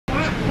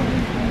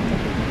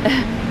Is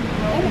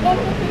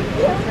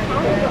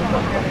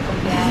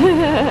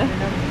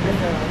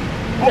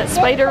that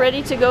Spider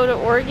ready to go to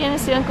Oregon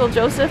and see Uncle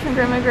Joseph and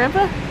Grandma and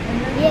Grandpa?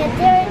 Yeah,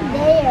 they're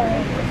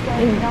there.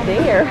 In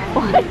there?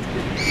 What?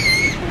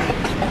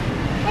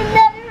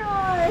 Another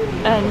one.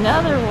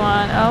 Another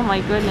one. Oh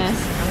my goodness.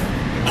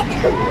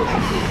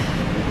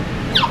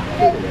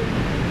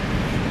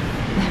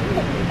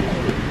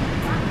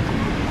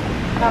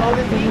 How old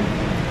is he?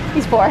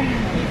 He's 4.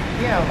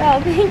 Yeah. Oh,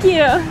 thank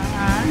you.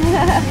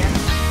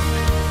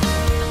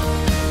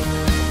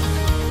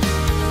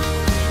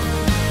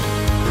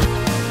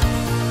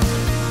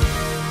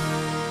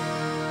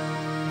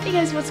 Hey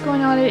guys, what's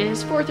going on? It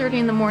is 4:30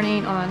 in the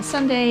morning on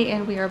Sunday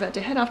and we are about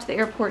to head off to the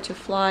airport to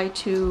fly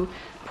to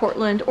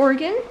Portland,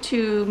 Oregon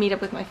to meet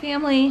up with my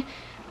family.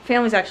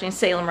 Family's actually in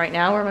Salem right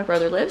now where my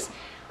brother lives.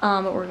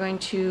 But we're going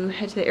to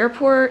head to the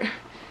airport.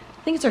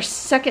 I think it's our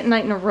second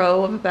night in a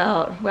row of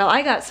about, well,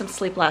 I got some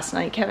sleep last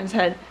night. Kevin's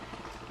had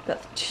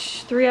about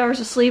 3 hours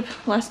of sleep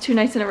last 2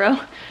 nights in a row.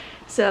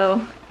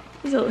 So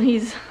he's a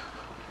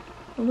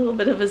little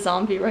bit of a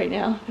zombie right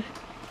now.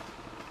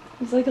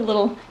 He's like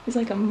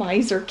a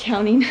miser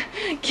counting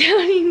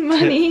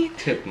money.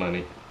 Tip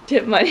money.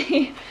 Tip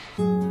money.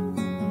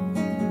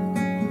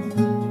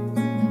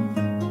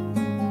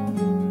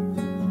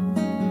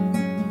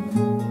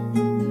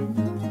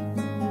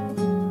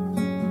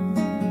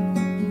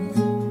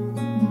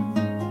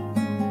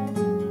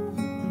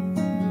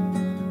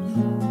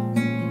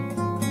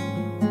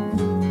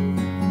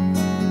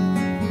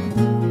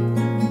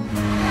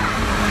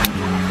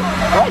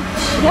 Good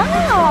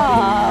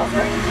job!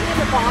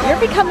 You're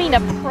becoming a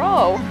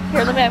pro.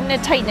 Here, I'm going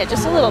to tighten it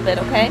just a little bit,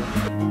 okay?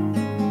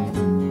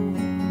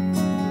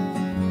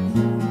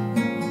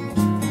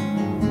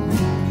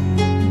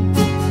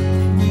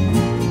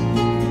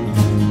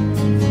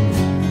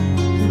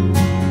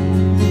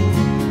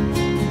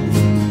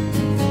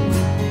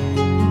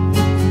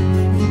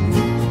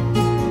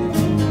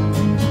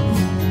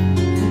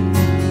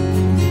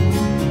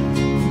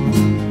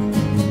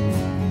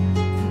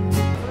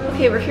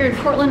 Okay, we're here in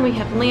Portland. We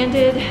have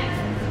landed.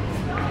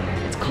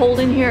 It's cold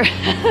in here.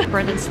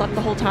 Brendan slept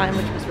the whole time,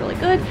 which was really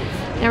good.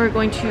 Now we're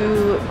going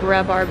to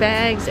grab our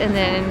bags and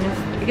then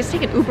I guess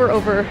take an Uber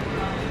over.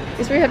 I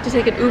guess we have to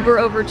take an Uber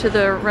over to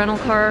the rental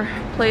car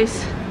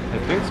place. I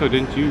think so.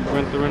 Didn't you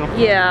rent the rental car?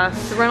 Yeah,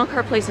 the rental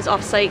car place is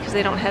off-site because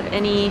they don't have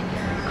any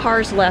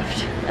cars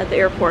left at the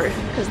airport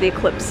because the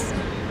eclipse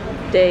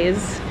day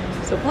is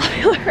so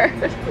popular.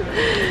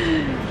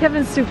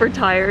 Kevin's super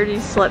tired.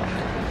 He slept.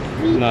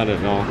 Not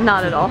at all.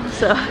 Not at all,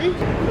 so.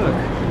 Look.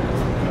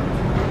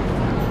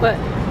 But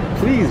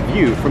Please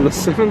view from the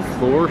 7th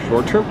floor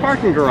short-term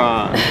parking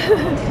garage.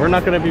 We're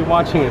not going to be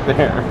watching it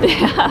there.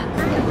 yeah.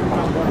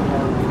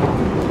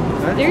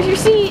 There's your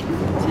seat.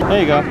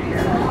 There you go.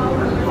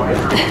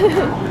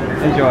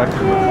 Enjoy.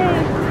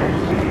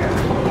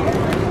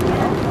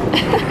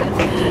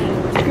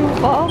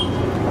 Goofball.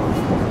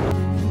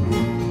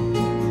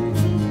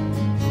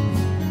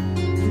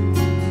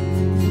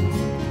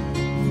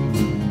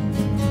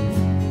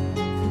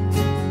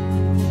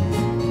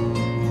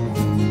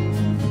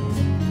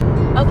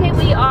 Okay,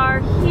 we are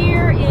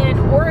here in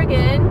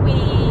Oregon. We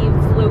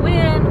flew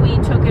in, we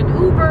took an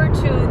Uber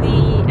to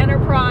the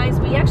Enterprise.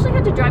 We actually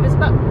had to drive, it's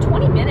about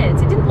 20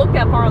 minutes. It didn't look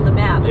that far on the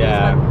map.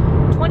 Yeah. It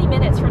was about 20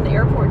 minutes from the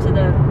airport to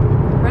the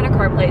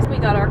rent-a-car place. We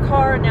got our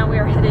car, and now we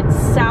are headed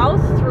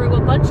south through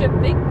a bunch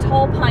of big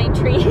tall pine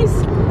trees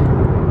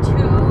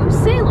to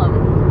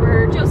Salem,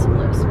 where Joseph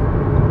lives.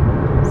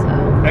 So.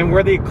 And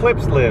where the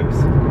eclipse lives.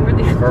 Where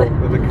the Or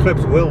where the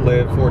eclipse will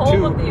live for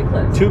whole of the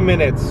eclipse. 2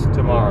 minutes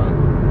tomorrow.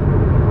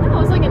 No,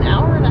 it was like an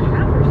hour and a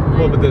half or something.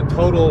 Well, but the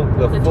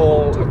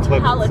full eclipse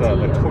totality itself,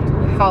 the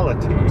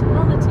totality.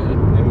 Totality.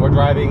 And we're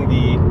driving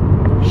the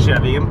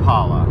Chevy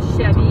Impala.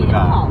 Chevy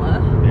Impala.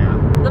 Yeah.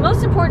 The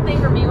most important thing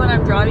for me when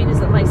I'm driving is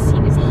that my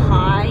seat is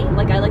high.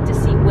 Like, I like to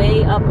see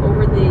way up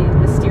over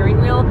the steering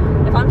wheel.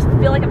 If I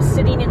feel like I'm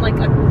sitting in like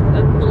a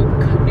little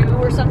canoe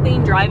or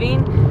something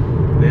driving.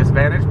 This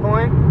vantage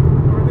point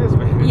or this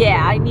vantage?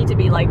 Yeah, I need to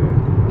be like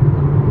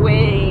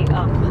way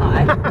up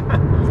high.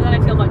 So then I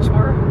feel much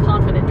more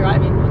confident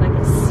driving when I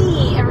can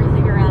see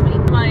everything around me.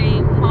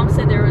 My mom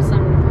said there was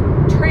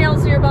some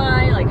trails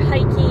nearby, like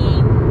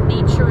hiking,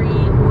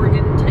 naturey,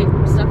 Oregon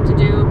type stuff to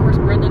do. Of course,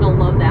 Brendan will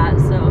love that,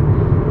 so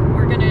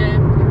we're gonna,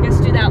 I guess,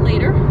 do that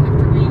later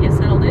after we get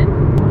settled in.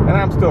 And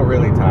I'm still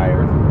really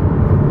tired.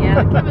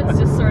 Yeah, Kevin's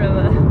just sort of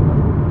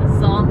a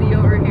zombie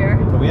over here.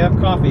 But we have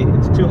coffee.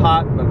 It's too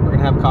hot, but we're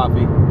gonna have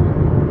coffee.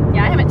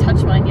 Yeah, I haven't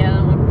touched mine yet. I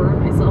don't want to burn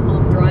myself while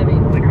I'm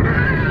driving.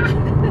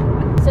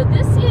 So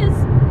this is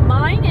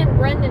mine and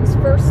Brendan's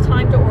first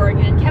time to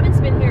Oregon. Kevin's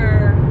been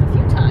here a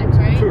few times,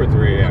 right? 2 or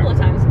 3, yeah. A couple of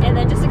times. And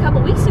then just a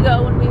couple weeks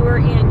ago when we were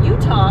in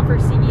Utah for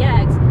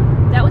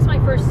CBX, that was my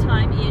first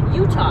time in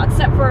Utah,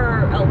 except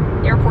for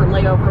an airport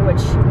layover,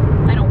 which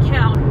I don't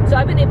count. So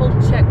I've been able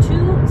to check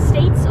 2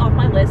 states off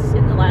my list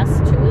in the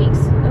last 2 weeks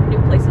of new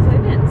places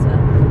I've been. So,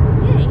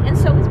 yay. And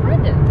so is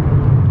Brendan.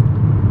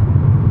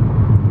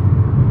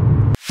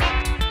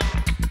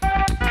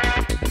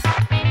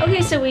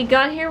 Okay, so we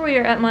got here, we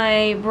are at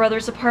my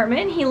brother's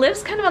apartment. He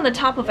lives kind of on the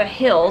top of a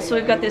hill, so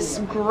we've got this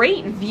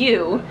great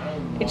view.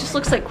 It just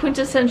looks like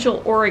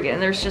quintessential Oregon.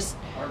 There's just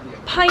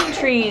pine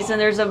trees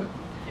and there's a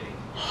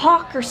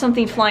hawk or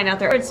something flying out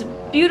there. It's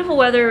beautiful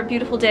weather, a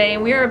beautiful day,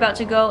 and we are about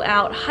to go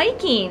out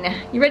hiking.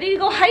 You ready to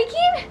go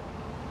hiking?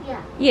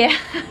 Yeah. Yeah.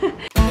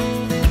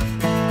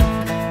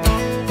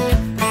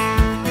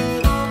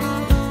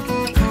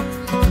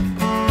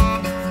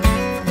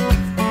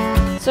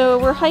 So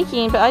we're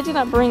hiking, but I did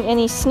not bring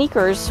any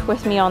sneakers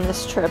with me on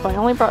this trip. I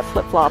only brought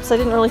flip-flops. I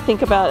didn't really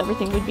think about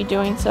everything we'd be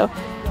doing, so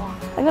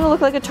I'm gonna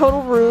look like a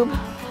total rube.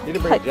 You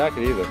didn't bring a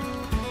jacket either.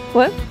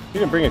 What? You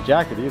didn't bring a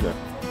jacket either.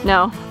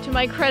 No. To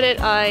my credit,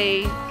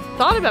 I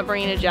thought about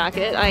bringing a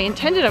jacket. I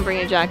intended on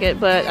bringing a jacket,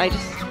 but I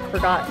just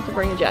forgot to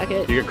bring a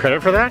jacket. You get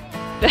credit for that?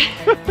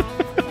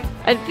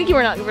 I think you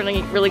were not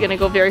really going to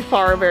go very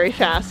far or very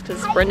fast,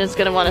 because Brendan's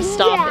going to want to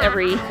stop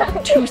every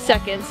 2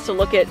 seconds to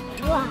look at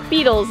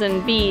beetles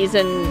and bees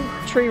and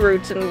tree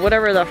roots and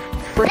whatever the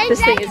frick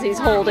this thing is he's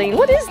holding.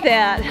 What is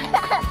that?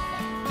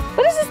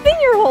 What is this thing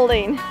you're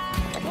holding?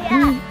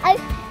 Yeah.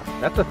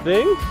 That's a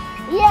thing?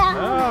 Yeah.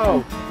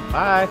 Oh,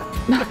 hi.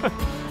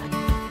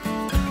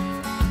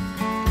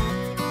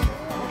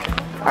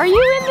 Are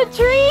you in the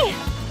tree?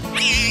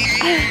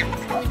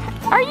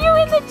 Are you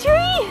in the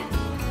tree?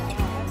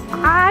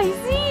 I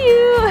see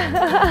you.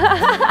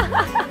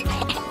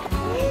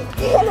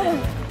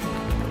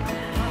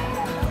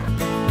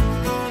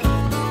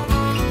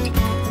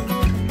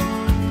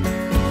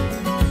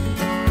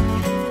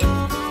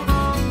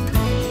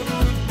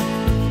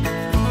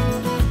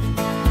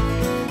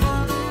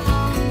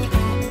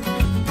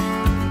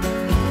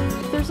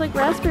 There's like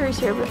raspberries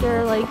here, but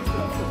they're like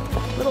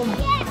little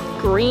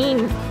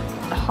green,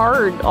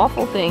 hard,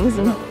 awful things.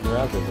 And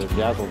They're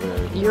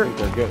jazzleberries.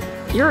 They're good.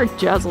 You're a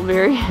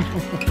jazzleberry.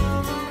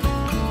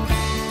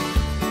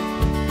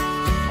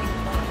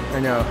 I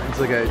know, it's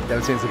like I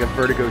would say it's like a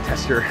vertigo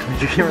tester.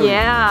 You can't really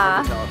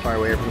tell how far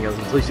away everything goes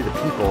until you see the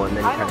people, and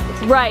then you kind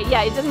of Right,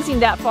 yeah, it doesn't seem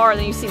that far,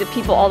 then you see the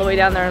people all the way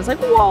down there, and it's like,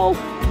 whoa.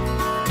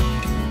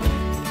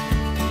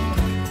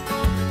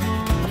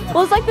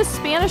 Well, it's like the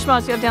Spanish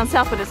moss you have down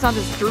south, but it's not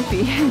as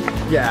droopy.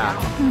 Yeah.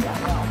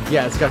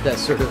 Yeah, it's got that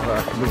sort of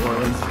New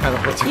Orleans kind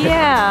of look to it.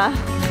 Yeah.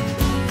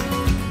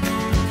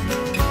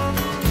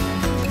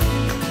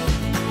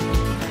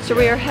 So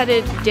we are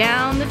headed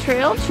down the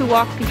trail to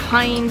walk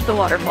behind the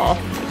waterfall.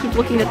 I keep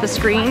looking at the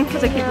screen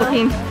because I keep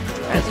looking.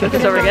 Let's start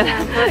this over again.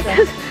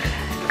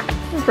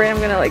 I'm afraid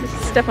I'm gonna like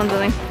step on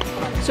something.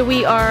 So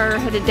we are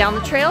headed down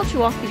the trail to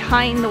walk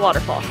behind the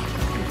waterfall.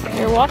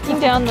 We're walking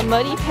down the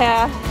muddy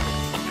path.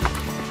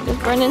 As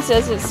Brendan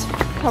says, it's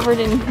covered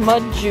in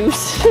mud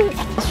juice.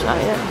 Let's try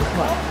it.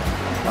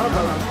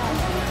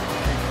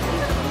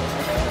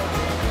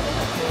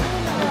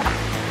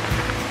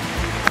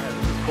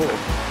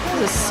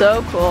 This is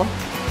so cool.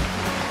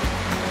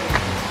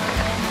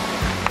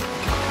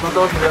 My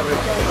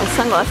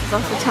sunglasses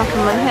off the top of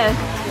my head.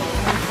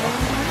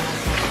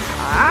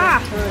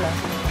 Ah!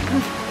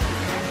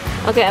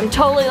 Okay, I'm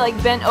totally like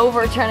bent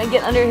over trying to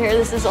get under here.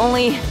 This is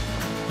only...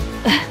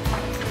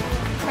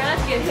 Try not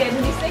to get hit.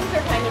 These things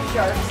are kind of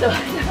sharp, so I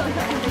don't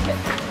want to get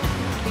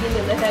beaten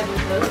in the head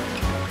with those.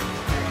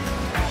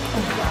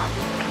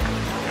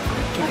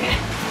 Okay.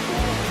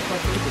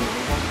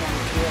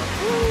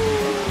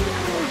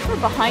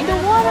 We're behind a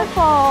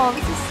waterfall.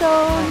 This is so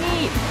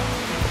neat.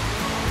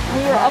 We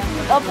were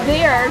up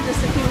there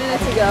just a few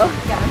minutes ago.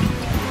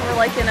 We're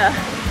like in a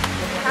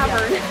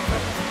cavern.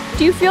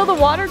 Do you feel the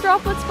water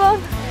droplets, Bub?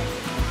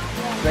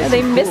 Nice. Are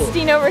they cool.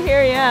 misting over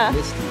here? Yeah.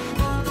 Misty.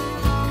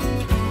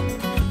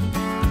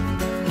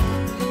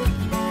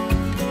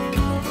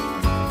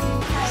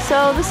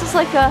 So this is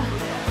like a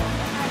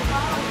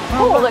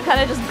pool that kind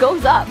of just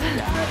goes up.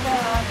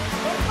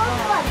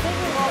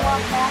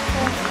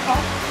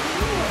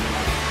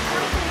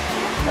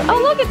 Oh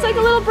look, it's like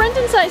a little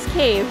Brendan-sized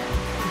cave.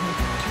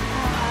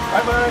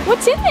 Bye-bye.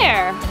 What's in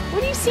there?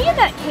 What do you see in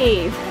that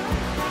cave?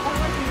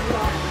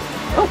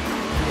 Oh,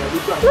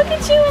 look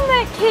at you in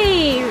that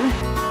cave.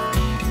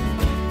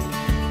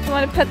 You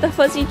want to pet the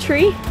fuzzy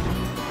tree?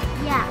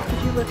 Yeah.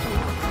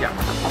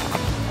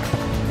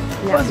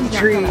 Fuzzy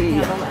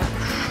tree.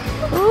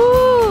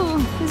 Ooh,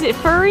 is it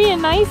furry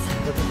and nice?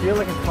 Does it feel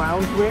like a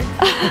clown's wig?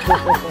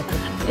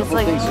 It's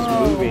like, things just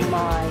moving.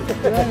 My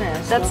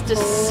goodness. that's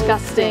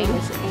disgusting.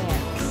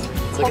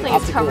 This whole thing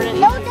is covered in...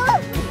 No,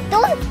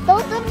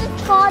 those are the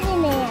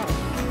trodden ants.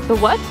 The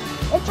what?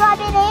 The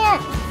trodden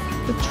ants.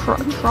 The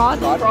trodden?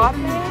 Trodden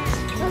ants?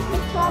 Those are the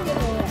trodden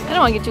ants. I don't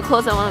want to get too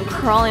close. I want them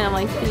crawling on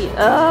my feet.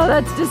 Oh,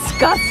 that's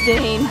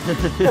disgusting.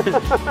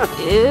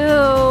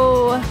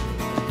 Ew.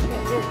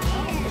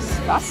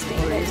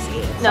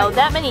 Disgusting. No,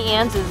 that many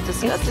ants is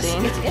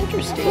disgusting. It's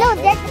interesting. No,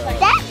 that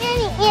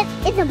many ants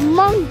is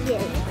among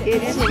us.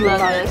 It's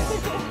humongous.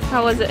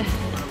 How was it?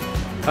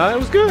 It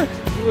was good.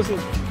 It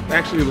wasn't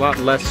actually a lot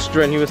less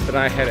strenuous than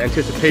I had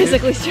anticipated.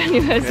 Physically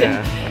strenuous.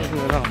 Yeah, it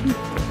wasn't at all.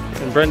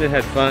 And Brendan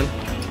had fun.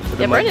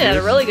 Yeah, Brendan had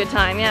a really good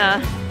time,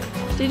 yeah.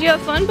 Did you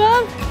have fun,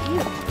 Bob?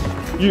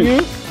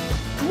 You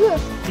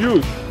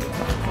Huge.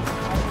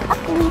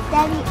 Please,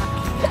 Daddy.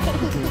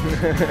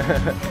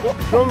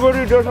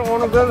 Somebody doesn't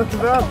want to go to the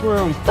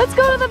bathroom. Let's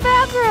go to the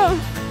bathroom.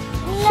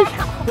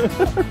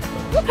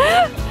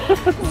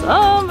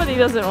 Somebody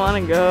doesn't want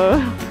to go.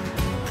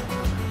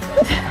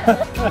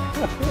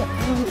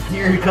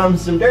 Here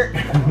comes some dirt.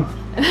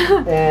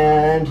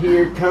 And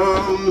here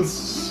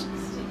comes...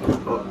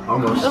 Oh,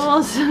 almost.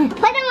 Almost. Put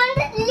them on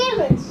the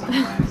lemons.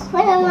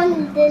 Put them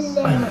on the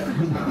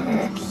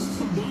lemons.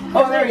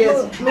 Oh, there he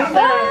is.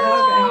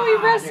 Oh, we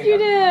rescued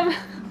him.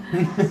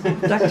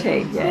 Duct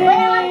tape, Put them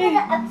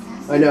yeah.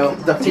 on I know,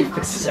 duct tape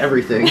fixes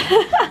everything.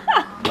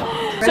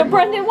 So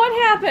Brendan, what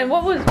happened?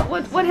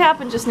 What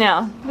happened just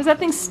now? Was that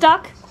thing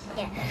stuck?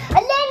 the a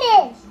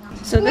lemon.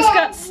 So this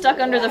got stuck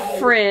under the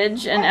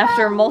fridge, and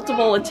after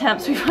multiple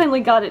attempts, we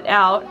finally got it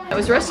out. It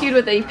was rescued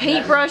with a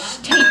paintbrush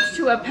taped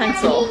to a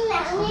pencil,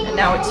 and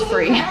now it's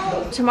free.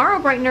 Tomorrow,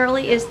 bright and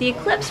early, is the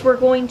eclipse. We're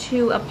going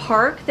to a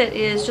park that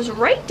is just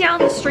right down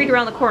the street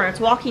around the corner. It's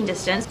walking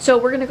distance. So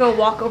we're gonna go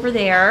walk over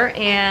there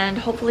and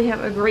hopefully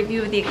have a great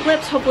view of the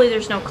eclipse. Hopefully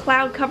there's no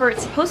cloud cover.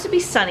 It's supposed to be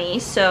sunny,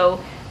 so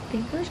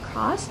fingers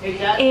crossed.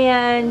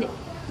 And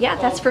yeah,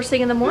 that's first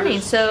thing in the morning.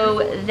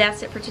 So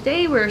that's it for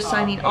today. We're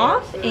signing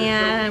off,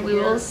 and we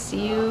will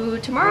see you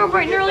tomorrow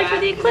bright and early for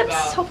the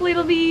eclipse. Hopefully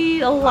it'll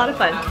be a lot of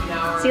fun.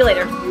 See you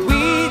later.